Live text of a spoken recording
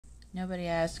Nobody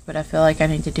asked, but I feel like I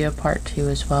need to do a part 2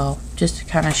 as well, just to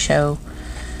kind of show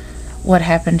what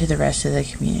happened to the rest of the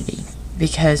community,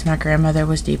 because my grandmother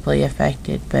was deeply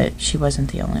affected, but she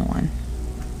wasn't the only one.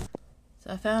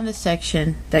 So I found a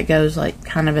section that goes like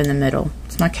kind of in the middle.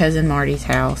 It's my cousin Marty's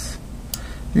house,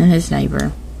 and then his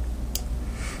neighbor,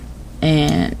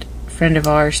 and a friend of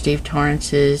ours, Steve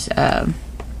Torrance's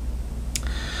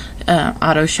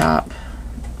auto shop.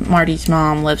 Marty's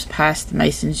mom lives past the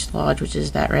Mason's Lodge, which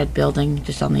is that red building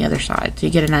just on the other side, so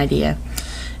you get an idea.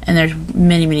 And there's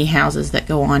many houses that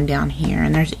go on down here,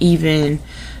 and there's even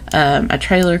a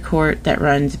trailer court that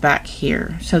runs back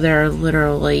here. So there are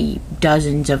literally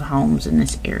dozens of homes in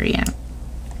this area.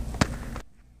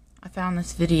 I found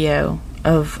this video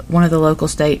of one of the local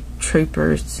state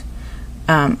troopers,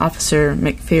 Officer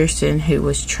McPherson, who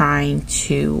was trying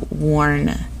to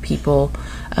warn people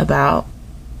about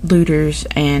looters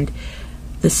and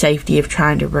the safety of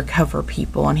trying to recover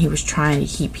people, and he was trying to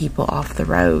keep people off the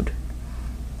road.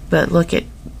 But look at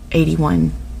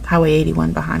Highway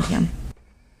 81 behind him.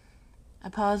 I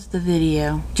paused the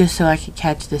video just so I could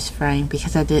catch this frame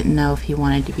because I didn't know if he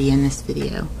wanted to be in this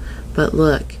video. But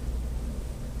look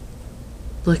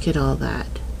at all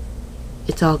that.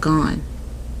 It's all gone.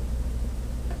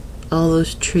 All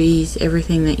those trees,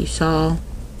 everything that you saw,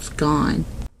 is gone.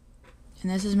 And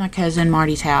this is my cousin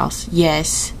Marty's house.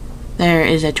 Yes, there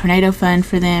is a tornado fund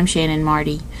for them, Shannon and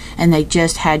Marty, and they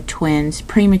just had twins,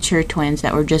 premature twins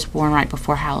that were just born right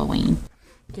before Halloween.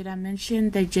 Did I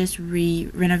mention they just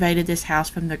renovated this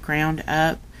house from the ground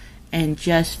up and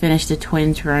just finished the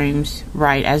twins' rooms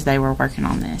right as they were working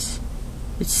on this?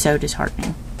 It's so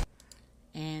disheartening.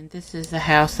 And this is the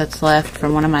house that's left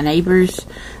from one of my neighbors.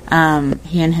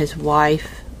 He and his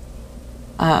wife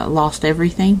lost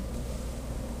everything.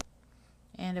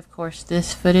 And of course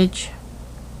this footage.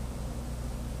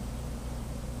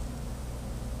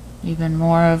 Even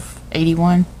more of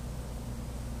 81.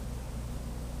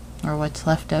 Or what's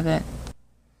left of it.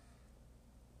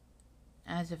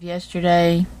 As of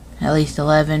yesterday, at least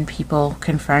 11 people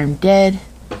confirmed dead.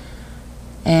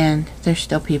 And there's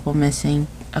still people missing,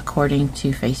 according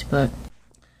to Facebook.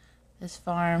 This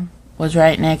farm was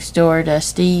right next door to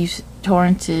Steve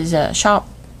Torrance's shop.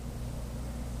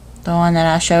 The one that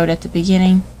I showed at the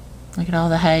beginning. Look at all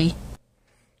the hay.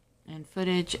 And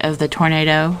footage of the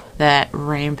tornado that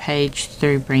rampaged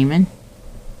through Bremen.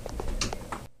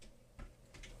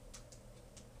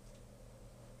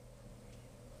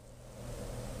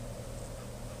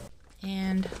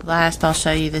 And last, I'll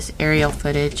show you this aerial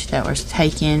footage that was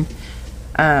taken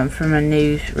from a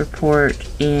news report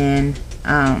in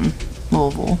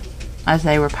Louisville as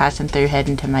they were passing through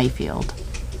heading to Mayfield.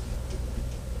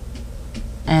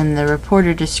 And the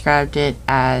reporter described it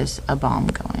as a bomb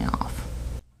going off.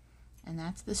 And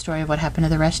that's the story of what happened to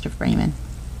the rest of Bremen.